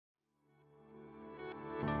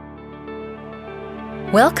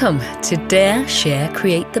Welcome to Dare, Share,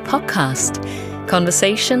 Create the podcast.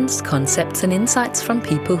 Conversations, concepts and insights from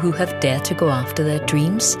people who have dared to go after their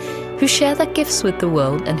dreams, who share their gifts with the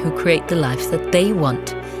world and who create the life that they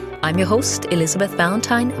want. I'm your host, Elizabeth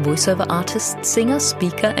Valentine, a voiceover artist, singer,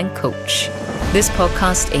 speaker and coach. This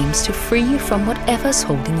podcast aims to free you from whatever's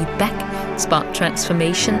holding you back, spark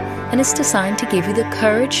transformation, and is designed to give you the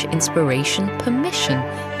courage, inspiration, permission,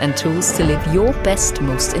 and tools to live your best,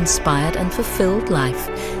 most inspired and fulfilled life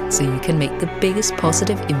so you can make the biggest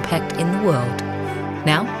positive impact in the world.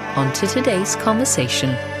 Now, on to today's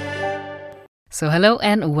conversation. So hello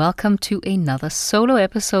and welcome to another solo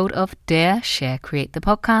episode of Dare, Share, Create the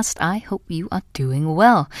podcast. I hope you are doing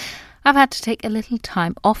well. I've had to take a little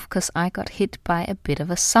time off because I got hit by a bit of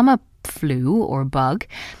a summer flu or bug.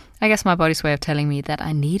 I guess my body's way of telling me that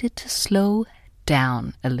I needed to slow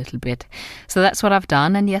down a little bit. So that's what I've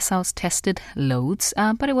done. And yes, I was tested loads,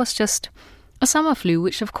 but it was just a summer flu,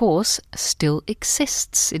 which of course still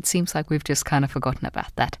exists. It seems like we've just kind of forgotten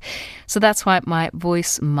about that. So that's why my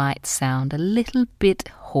voice might sound a little bit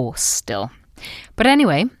hoarse still. But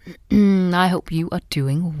anyway, I hope you are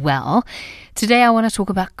doing well. Today I want to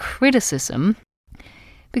talk about criticism.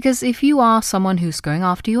 Because if you are someone who's going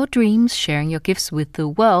after your dreams, sharing your gifts with the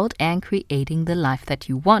world and creating the life that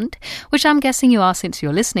you want, which I'm guessing you are since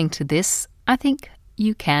you're listening to this, I think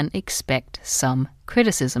you can expect some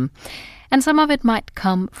criticism. And some of it might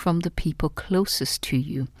come from the people closest to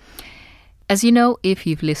you. As you know, if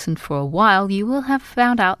you've listened for a while, you will have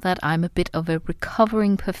found out that I'm a bit of a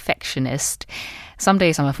recovering perfectionist. Some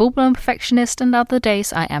days I'm a full-blown perfectionist and other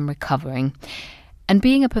days I am recovering. And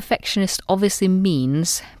being a perfectionist obviously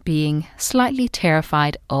means being slightly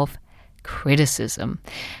terrified of criticism.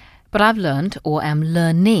 But I've learned, or am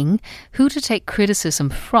learning, who to take criticism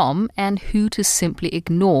from and who to simply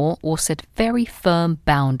ignore or set very firm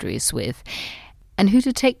boundaries with. And who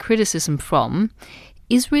to take criticism from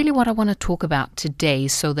is really what I want to talk about today,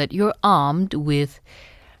 so that you're armed with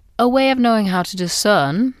a way of knowing how to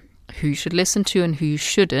discern who you should listen to and who you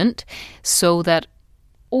shouldn't, so that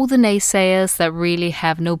all the naysayers that really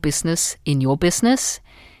have no business in your business,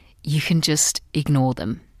 you can just ignore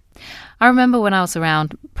them. I remember when I was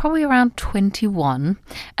probably around 21,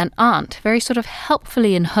 an aunt, very sort of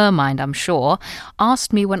helpfully in her mind, I'm sure,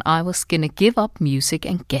 asked me when I was going to give up music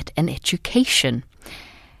and get an education.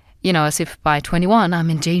 You know, as if by 21 I'm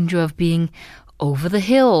in danger of being over the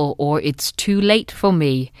hill or it's too late for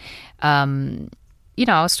me. You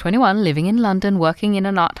know, I was 21, living in London, working in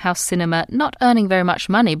an art house cinema, not earning very much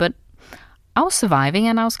money, but I was surviving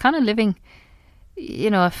and I was kind of living,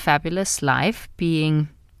 a fabulous life, being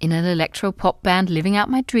in an electro-pop band, living out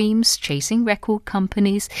my dreams, chasing record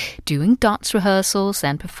companies, doing dance rehearsals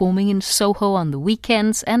and performing in Soho on the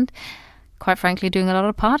weekends and, quite frankly, doing a lot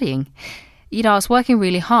of partying. I was working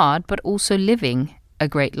really hard, but also living a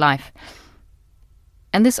great life.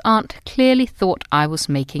 And this aunt clearly thought I was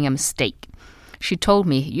making a mistake. She told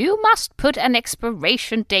me, "You must put an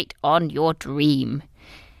expiration date on your dream."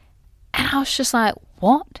 And I was just like,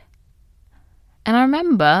 what? And I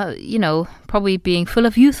remember, probably being full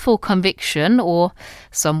of youthful conviction, or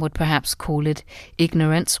some would perhaps call it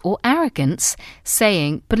ignorance or arrogance,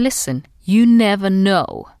 saying, but listen, you never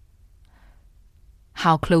know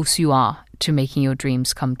how close you are to making your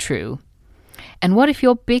dreams come true. And what if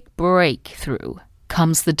your big breakthrough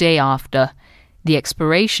comes the day after the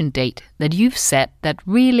expiration date that you've set, that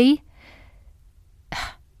really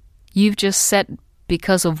you've just set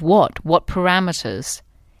because of what? What parameters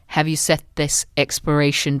have you set this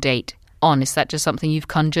expiration date on? Is that just something you've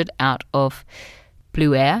conjured out of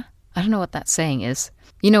blue air? I don't know what that saying is.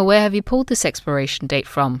 Where have you pulled this expiration date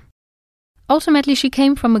from? Ultimately, she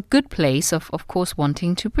came from a good place of course,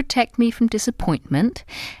 wanting to protect me from disappointment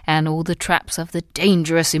and all the traps of the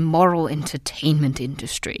dangerous, immoral entertainment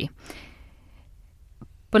industry.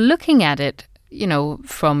 But looking at it,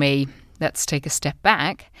 from let's take a step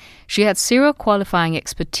back, she had zero qualifying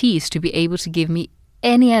expertise to be able to give me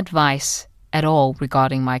any advice at all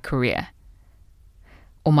regarding my career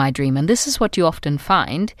or my dream. And this is what you often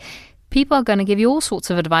find. People are going to give you all sorts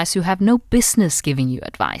of advice who have no business giving you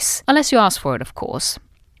advice, unless you ask for it, of course.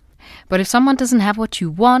 But if someone doesn't have what you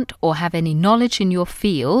want or have any knowledge in your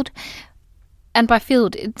field, and by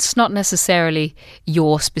field, it's not necessarily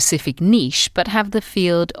your specific niche, but have the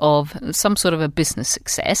field of some sort of a business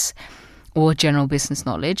success or general business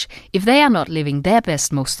knowledge, if they are not living their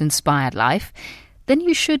best, most inspired life, then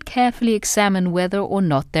you should carefully examine whether or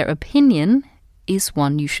not their opinion is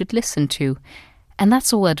one you should listen to. And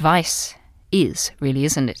that's all advice is, really,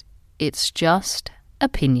 isn't it? It's just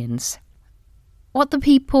opinions. What the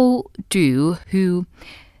people do who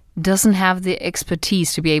doesn't have the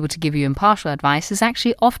expertise to be able to give you impartial advice is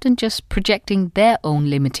actually often just projecting their own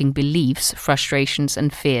limiting beliefs, frustrations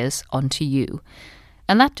and fears onto you.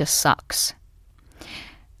 And that just sucks.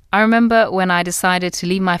 I remember when I decided to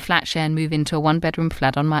leave my flat share and move into a one-bedroom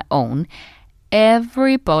flat on my own,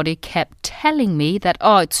 everybody kept telling me that,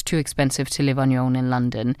 it's too expensive to live on your own in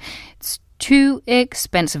London. It's too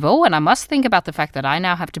expensive. And I must think about the fact that I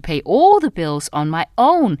now have to pay all the bills on my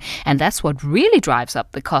own. And that's what really drives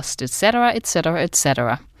up the cost, etc., etc.,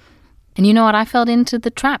 etc. And you know what? I fell into the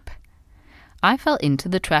trap. I fell into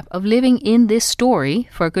the trap of living in this story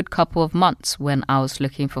for a good couple of months when I was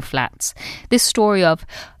looking for flats. This story of,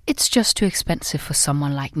 it's just too expensive for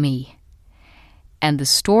someone like me. And the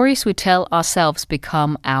stories we tell ourselves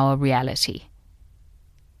become our reality.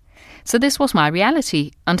 So this was my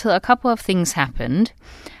reality until a couple of things happened.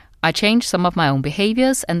 I changed some of my own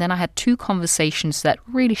behaviors, and then I had 2 conversations that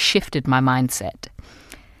really shifted my mindset.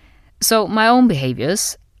 So my own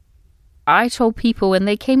behaviors, I told people when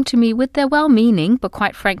they came to me with their well-meaning, but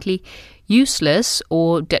quite frankly, useless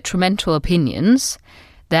or detrimental opinions,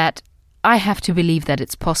 that I have to believe that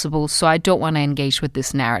it's possible, so I don't want to engage with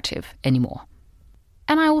this narrative anymore.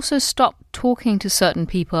 And I also stopped talking to certain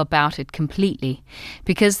people about it completely,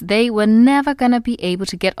 because they were never going to be able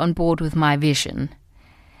to get on board with my vision.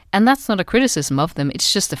 And that's not a criticism of them,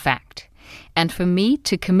 it's just a fact. And for me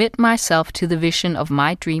to commit myself to the vision of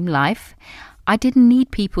my dream life, I didn't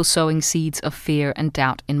need people sowing seeds of fear and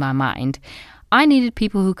doubt in my mind. I needed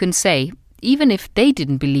people who can say, even if they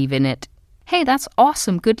didn't believe in it, hey, that's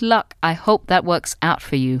awesome, good luck, I hope that works out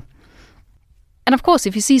for you. And of course,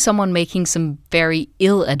 if you see someone making some very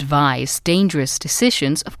ill-advised, dangerous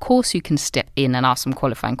decisions, of course you can step in and ask some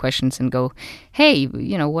qualifying questions and go, hey,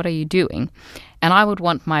 what are you doing? And I would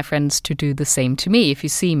want my friends to do the same to me. If you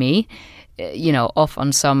see me, off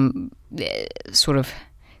on some sort of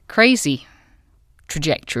crazy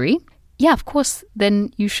trajectory, yeah, of course,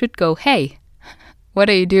 then you should go, hey, what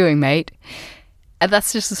are you doing, mate? And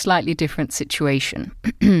that's just a slightly different situation.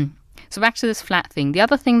 So back to this flat thing. The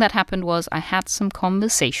other thing that happened was I had some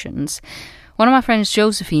conversations. One of my friends,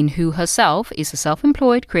 Josephine, who herself is a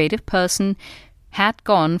self-employed creative person, had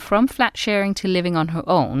gone from flat sharing to living on her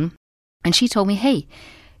own. And she told me, hey,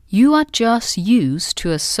 you are just used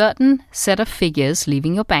to a certain set of figures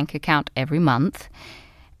leaving your bank account every month.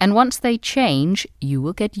 And once they change, you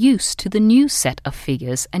will get used to the new set of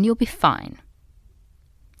figures and you'll be fine.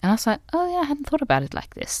 And I was like, oh yeah, I hadn't thought about it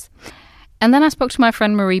like this. And then I spoke to my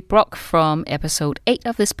friend Marie Brock from episode 8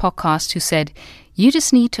 of this podcast, who said, you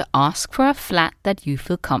just need to ask for a flat that you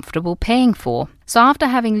feel comfortable paying for. So after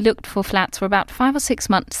having looked for flats for about 5 or 6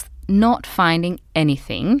 months, not finding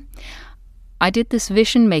anything, I did this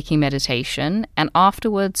vision making meditation, and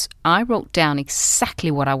afterwards I wrote down exactly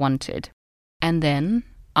what I wanted. And then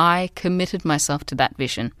I committed myself to that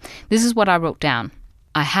vision. This is what I wrote down.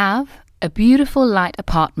 I have a beautiful light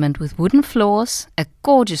apartment with wooden floors, a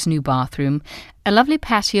gorgeous new bathroom, a lovely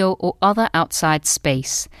patio or other outside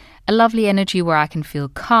space, a lovely energy where I can feel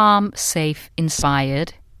calm, safe,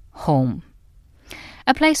 inspired, home.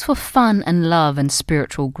 A place for fun and love and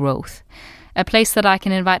spiritual growth. A place that I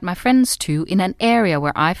can invite my friends to in an area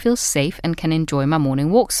where I feel safe and can enjoy my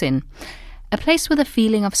morning walks in. A place with a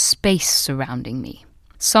feeling of space surrounding me.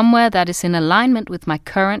 Somewhere that is in alignment with my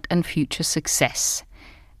current and future success.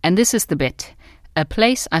 And this is the bit. A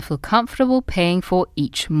place I feel comfortable paying for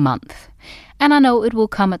each month. And I know it will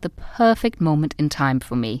come at the perfect moment in time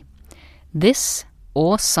for me. This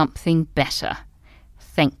or something better.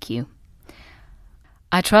 Thank you.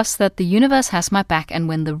 I trust that the universe has my back, and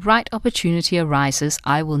when the right opportunity arises,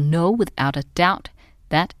 I will know without a doubt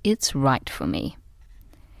that it's right for me.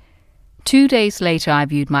 2 days later, I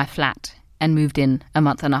viewed my flat and moved in a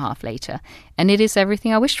month and a half later, and it is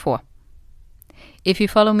everything I wished for. If you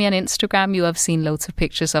follow me on Instagram, you have seen loads of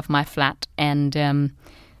pictures of my flat, and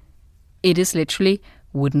it is literally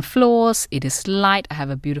wooden floors, it is light, I have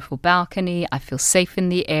a beautiful balcony, I feel safe in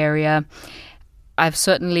the area. I've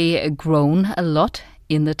certainly grown a lot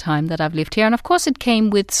in the time that I've lived here, and of course it came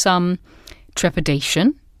with some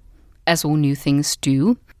trepidation, as all new things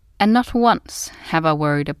do, and not once have I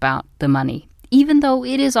worried about the money, even though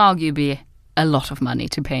it is arguably a lot of money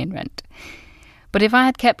to pay in rent. But if I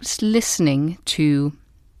had kept listening to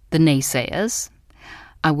the naysayers,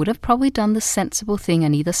 I would have probably done the sensible thing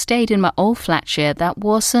and either stayed in my old flat share that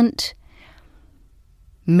wasn't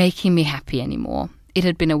making me happy anymore. It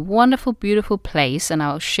had been a wonderful, beautiful place, and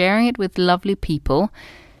I was sharing it with lovely people,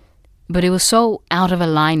 but it was so out of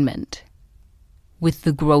alignment with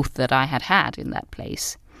the growth that I had had in that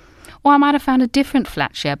place. Or I might have found a different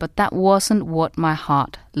flat share, but that wasn't what my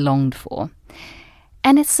heart longed for.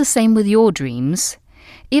 And it's the same with your dreams.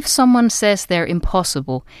 If someone says they're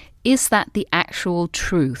impossible, is that the actual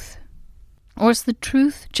truth? Or is the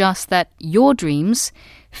truth just that your dreams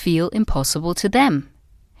feel impossible to them?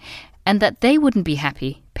 And that they wouldn't be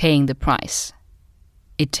happy paying the price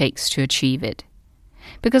it takes to achieve it?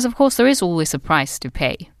 Because of course there is always a price to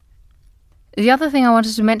pay. The other thing I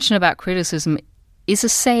wanted to mention about criticism is a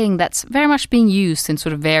saying that's very much being used in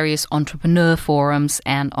sort of various entrepreneur forums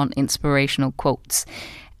and on inspirational quotes.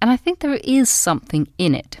 And I think there is something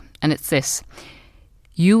in it. And it's this: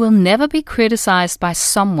 you will never be criticized by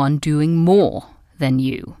someone doing more than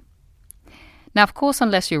you. Now, of course,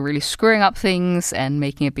 unless you're really screwing up things and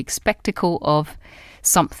making a big spectacle of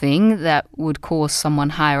something that would cause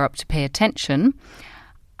someone higher up to pay attention,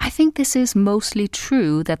 I think this is mostly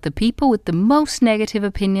true, that the people with the most negative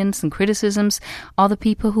opinions and criticisms are the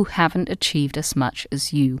people who haven't achieved as much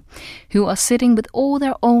as you, who are sitting with all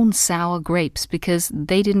their own sour grapes because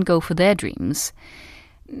they didn't go for their dreams.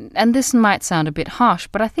 And this might sound a bit harsh,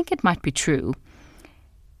 but I think it might be true.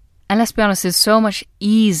 And let's be honest, it's so much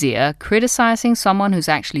easier criticizing someone who's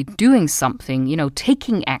actually doing something,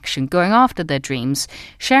 taking action, going after their dreams,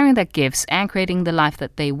 sharing their gifts, and creating the life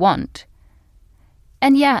that they want.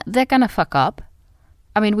 And yeah, they're gonna fuck up.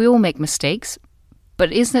 I mean, we all make mistakes,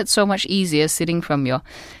 but isn't it so much easier sitting from your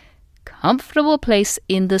comfortable place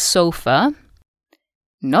in the sofa,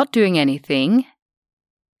 not doing anything,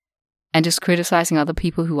 and just criticizing other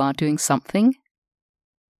people who are doing something?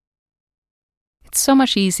 It's so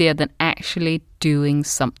much easier than actually doing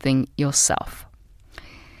something yourself.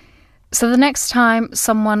 So the next time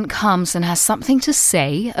someone comes and has something to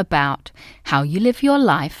say about how you live your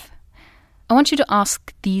life, I want you to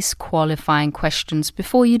ask these qualifying questions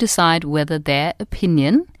before you decide whether their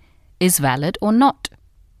opinion is valid or not.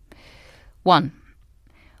 1.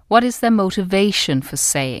 What is their motivation for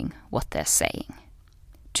saying what they're saying?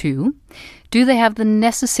 2. Do they have the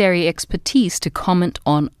necessary expertise to comment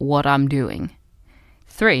on what I'm doing?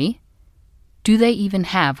 3. Do they even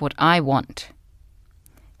have what I want?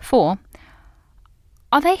 4.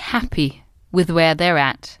 Are they happy with where they're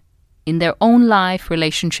at in their own life,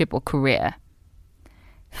 relationship, or career?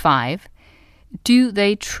 5. Do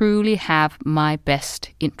they truly have my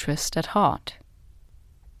best interest at heart?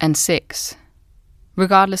 And 6.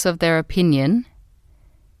 Regardless of their opinion,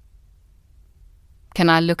 can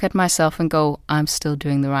I look at myself and go, I'm still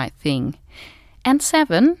doing the right thing? And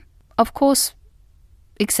 7, of course,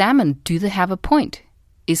 examine, do they have a point?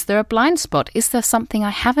 Is there a blind spot? Is there something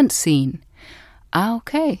I haven't seen?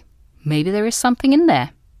 Okay, maybe there is something in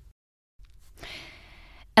there.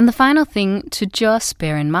 And the final thing to just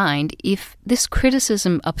bear in mind, if this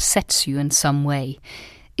criticism upsets you in some way,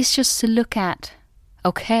 is just to look at,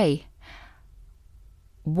 okay,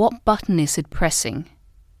 what button is it pressing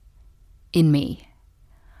in me?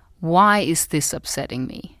 Why is this upsetting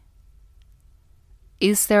me?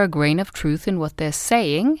 Is there a grain of truth in what they're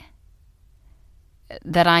saying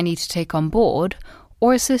that I need to take on board?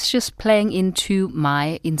 Or is this just playing into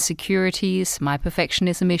my insecurities, my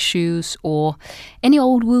perfectionism issues, or any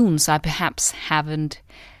old wounds I perhaps haven't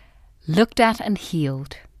looked at and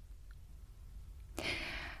healed?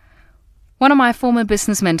 One of my former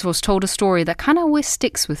business mentors told a story that kind of always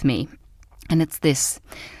sticks with me. And it's this.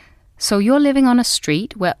 So you're living on a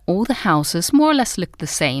street where all the houses more or less look the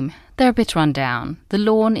same. They're a bit run down. The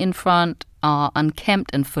lawn in front are unkempt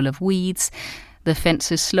and full of weeds. The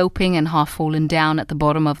fence is sloping and half fallen down at the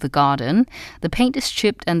bottom of the garden. The paint is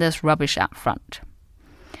chipped and there's rubbish out front.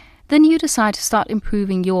 Then you decide to start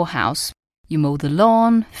improving your house. You mow the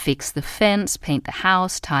lawn, fix the fence, paint the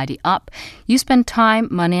house, tidy up. You spend time,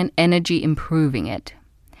 money and energy improving it.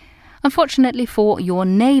 Unfortunately for your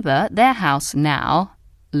neighbor, their house now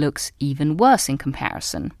looks even worse in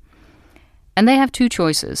comparison. And they have two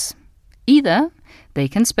choices. Either they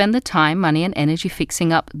can spend the time, money and energy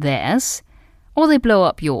fixing up theirs, or they blow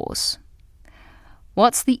up yours.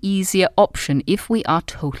 What's the easier option if we are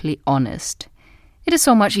totally honest? It is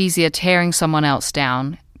so much easier tearing someone else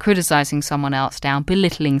down, criticizing someone else down,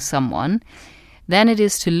 belittling someone, than it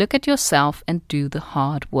is to look at yourself and do the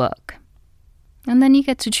hard work. And then you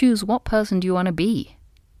get to choose, what person do you want to be?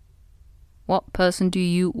 What person do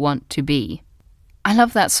you want to be? I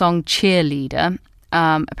love that song Cheerleader.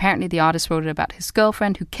 Apparently the artist wrote it about his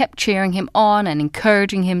girlfriend who kept cheering him on and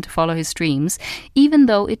encouraging him to follow his dreams, even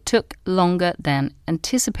though it took longer than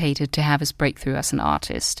anticipated to have his breakthrough as an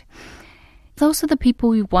artist. Those are the people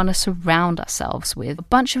we want to surround ourselves with. A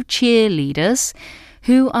bunch of cheerleaders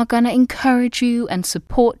who are going to encourage you and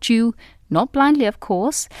support you, not blindly of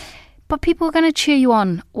course, but people are going to cheer you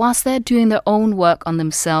on whilst they're doing their own work on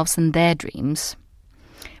themselves and their dreams.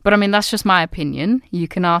 But I mean, that's just my opinion. You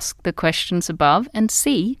can ask the questions above and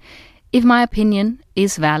see if my opinion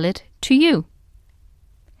is valid to you.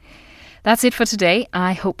 That's it for today.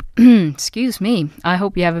 I hope, I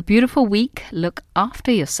hope you have a beautiful week. Look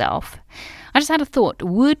after yourself. I just had a thought.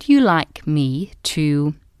 Would you like me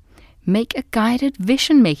to make a guided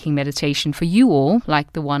vision-making meditation for you all,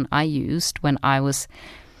 like the one I used when I was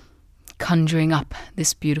conjuring up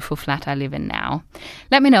this beautiful flat I live in now?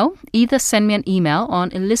 Let me know. Either send me an email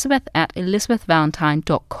on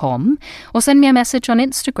elizabeth@elizabethvalentine.com or send me a message on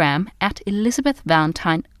Instagram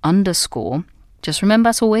 @elizabethvalentine_. Just remember,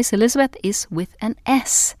 as always, Elizabeth is with an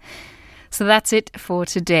S. So that's it for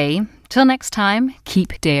today. Till next time,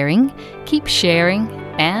 keep daring, keep sharing,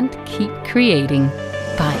 and keep creating.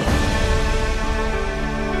 Bye.